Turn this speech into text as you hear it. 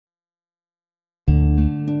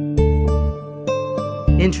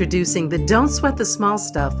Introducing the Don't Sweat the Small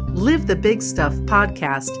Stuff, Live the Big Stuff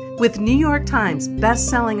podcast with New York Times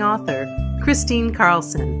best-selling author Kristine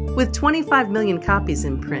Carlson. With 25 million copies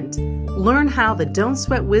in print, learn how the Don't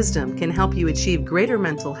Sweat wisdom can help you achieve greater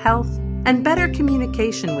mental health and better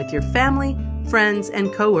communication with your family, friends,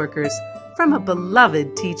 and coworkers from a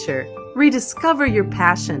beloved teacher. Rediscover your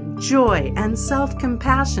passion, joy, and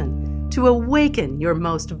self-compassion to awaken your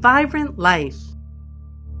most vibrant life.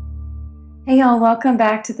 Hey y'all, welcome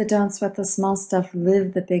back to the Don't Sweat the Small Stuff,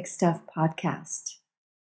 Live the Big Stuff podcast.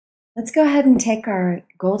 Let's go ahead and take our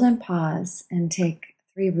golden pause and take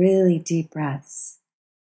 3 really deep breaths.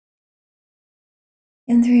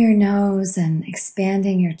 In through your nose and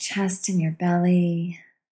expanding your chest and your belly,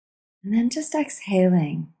 and then just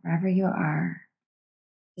exhaling wherever you are.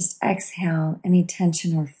 Just exhale any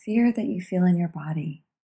tension or fear that you feel in your body.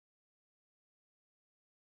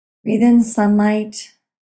 Breathe in sunlight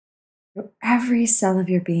through every cell of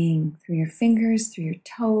your being, through your fingers, through your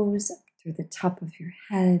toes, through the top of your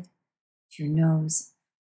head, to your nose.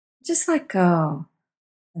 Just let go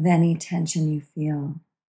of any tension you feel.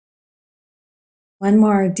 One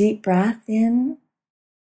more deep breath in,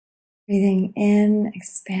 breathing in,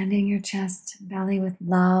 expanding your chest and belly with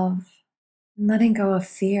love, and letting go of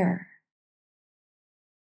fear.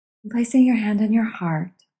 And placing your hand on your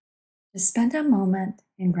heart, just spend a moment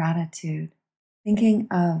in gratitude, thinking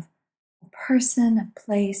of a person, a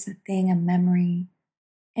place, a thing, a memory,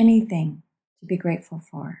 anything to be grateful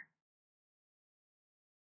for.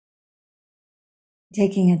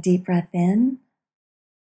 Taking a deep breath in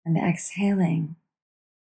and exhaling.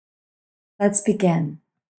 Let's begin.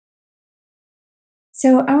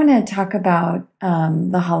 So I want to talk about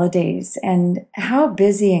the holidays and how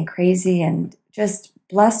busy and crazy and just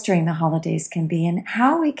blustering the holidays can be, and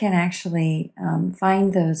how we can actually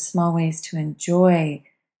find those small ways to enjoy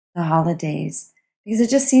the holidays. Because it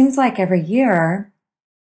just seems like every year,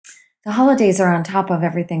 the holidays are on top of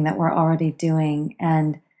everything that we're already doing.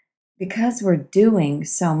 And because we're doing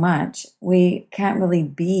so much, we can't really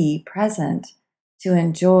be present to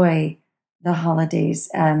enjoy the holidays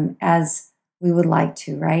as we would like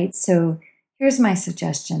to, right? So here's my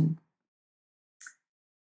suggestion.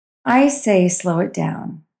 I say slow it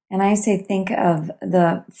down. And I say think of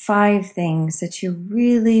the 5 things that you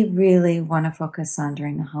really, really want to focus on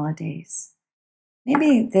during the holidays.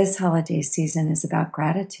 Maybe this holiday season is about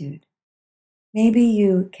gratitude. Maybe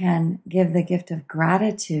you can give the gift of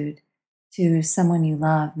gratitude to someone you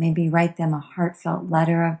love. Maybe write them a heartfelt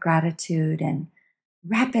letter of gratitude and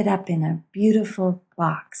wrap it up in a beautiful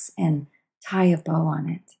box and tie a bow on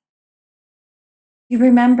it. You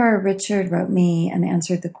remember Richard wrote me and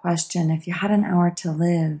answered the question, if you had an hour to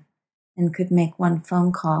live and could make one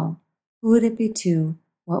phone call, who would it be to?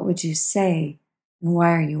 What would you say? And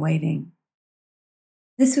why are you waiting?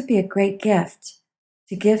 This would be a great gift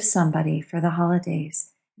to give somebody for the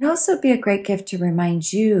holidays. It'd also be a great gift to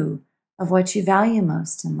remind you of what you value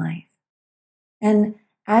most in life. And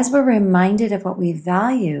as we're reminded of what we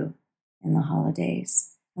value in the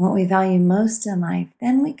holidays and what we value most in life,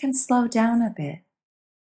 then we can slow down a bit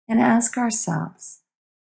and ask ourselves,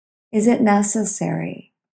 is it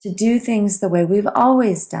necessary to do things the way we've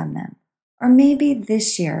always done them? Or maybe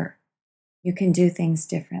this year you can do things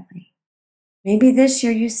differently. Maybe this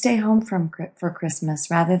year you stay home for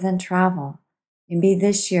Christmas rather than travel. Maybe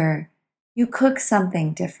this year you cook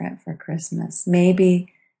something different for Christmas.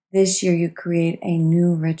 Maybe this year you create a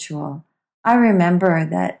new ritual. I remember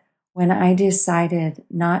that when I decided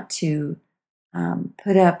not to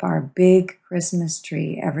put up our big Christmas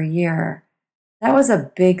tree every year, that was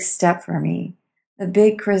a big step for me. The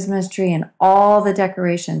big Christmas tree and all the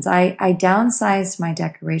decorations. I downsized my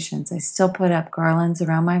decorations. I still put up garlands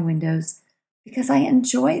around my windows because I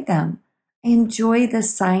enjoy them. I enjoy the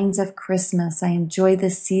signs of Christmas. I enjoy the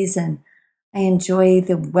season. I enjoy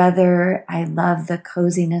the weather. I love the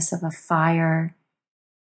coziness of a fire.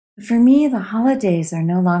 But for me, the holidays are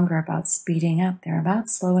no longer about speeding up. They're about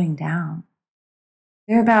slowing down.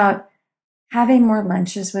 They're about having more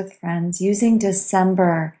lunches with friends, using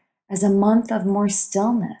December as a month of more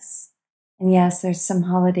stillness. And yes, there's some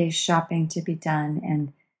holiday shopping to be done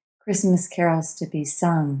and Christmas carols to be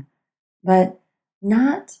sung, but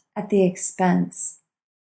not at the expense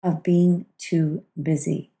of being too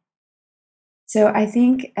busy. So I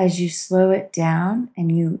think as you slow it down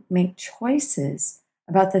and you make choices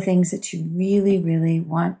about the things that you really, really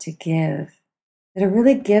want to give, that are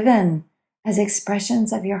really given as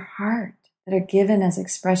expressions of your heart, that are given as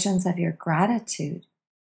expressions of your gratitude,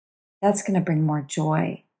 that's going to bring more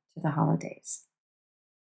joy to the holidays.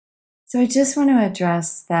 So I just want to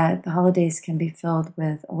address that the holidays can be filled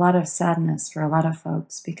with a lot of sadness for a lot of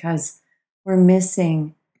folks because we're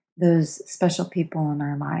missing those special people in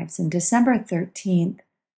our lives. And December 13th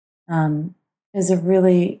is a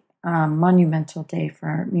really monumental day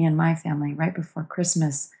for me and my family. Right before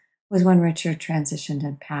Christmas was when Richard transitioned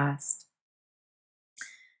and passed.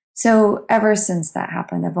 So ever since that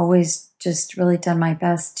happened, I've always just really done my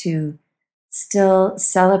best to still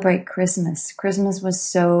celebrate Christmas. Christmas was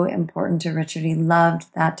so important to Richard. He loved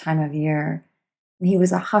that time of year. And he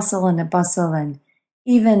was a hustle and a bustle. And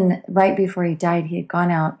even right before he died, he had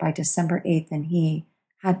gone out by December 8th and he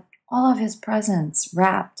had all of his presents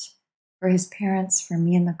wrapped for his parents, for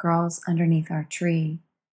me and the girls underneath our tree.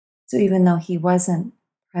 So even though he wasn't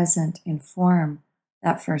present in form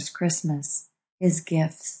that first Christmas, his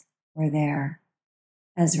gifts were there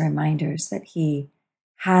as reminders that he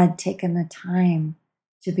had taken the time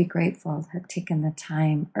to be grateful, had taken the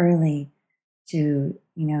time early to,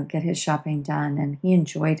 get his shopping done. And he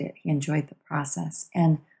enjoyed it. He enjoyed the process.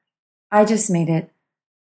 And I just made it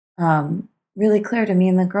really clear to me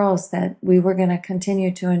and the girls that we were going to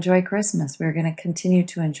continue to enjoy Christmas. We were going to continue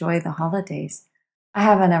to enjoy the holidays. I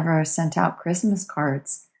haven't ever sent out Christmas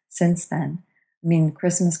cards since then. I mean,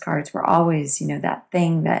 Christmas cards were always, that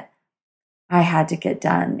thing that I had to get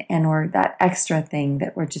done or that extra thing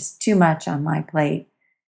that were just too much on my plate.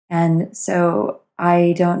 And so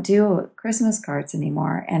I don't do Christmas cards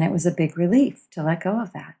anymore. And it was a big relief to let go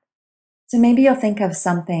of that. So maybe you'll think of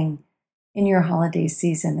something in your holiday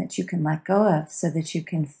season that you can let go of so that you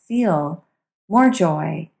can feel more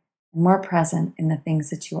joy and more present in the things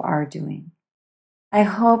that you are doing. I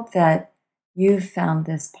hope that you've found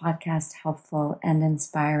this podcast helpful and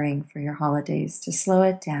inspiring for your holidays to slow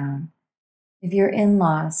it down. If you're in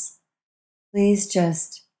loss, please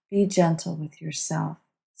just be gentle with yourself.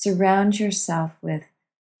 Surround yourself with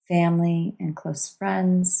family and close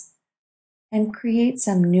friends and create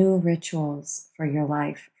some new rituals for your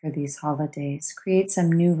life for these holidays. Create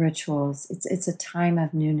some new rituals. It's a time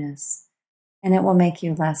of newness, and it will make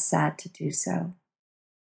you less sad to do so.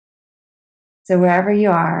 So wherever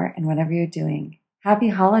you are and whatever you're doing, happy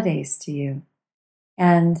holidays to you.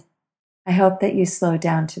 And I hope that you slow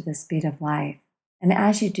down to the speed of life. And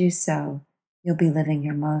as you do so, you'll be living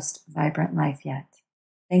your most vibrant life yet.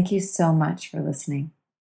 Thank you so much for listening.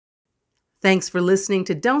 Thanks for listening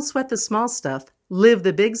to Don't Sweat the Small Stuff, Live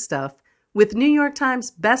the Big Stuff with New York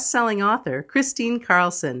Times best-selling author Kristine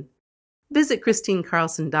Carlson. Visit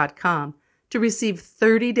KristineCarlson.com to receive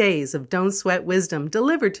 30 days of Don't Sweat wisdom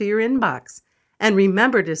delivered to your inbox. And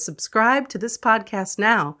remember to subscribe to this podcast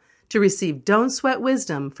now to receive Don't Sweat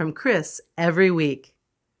wisdom from Chris every week.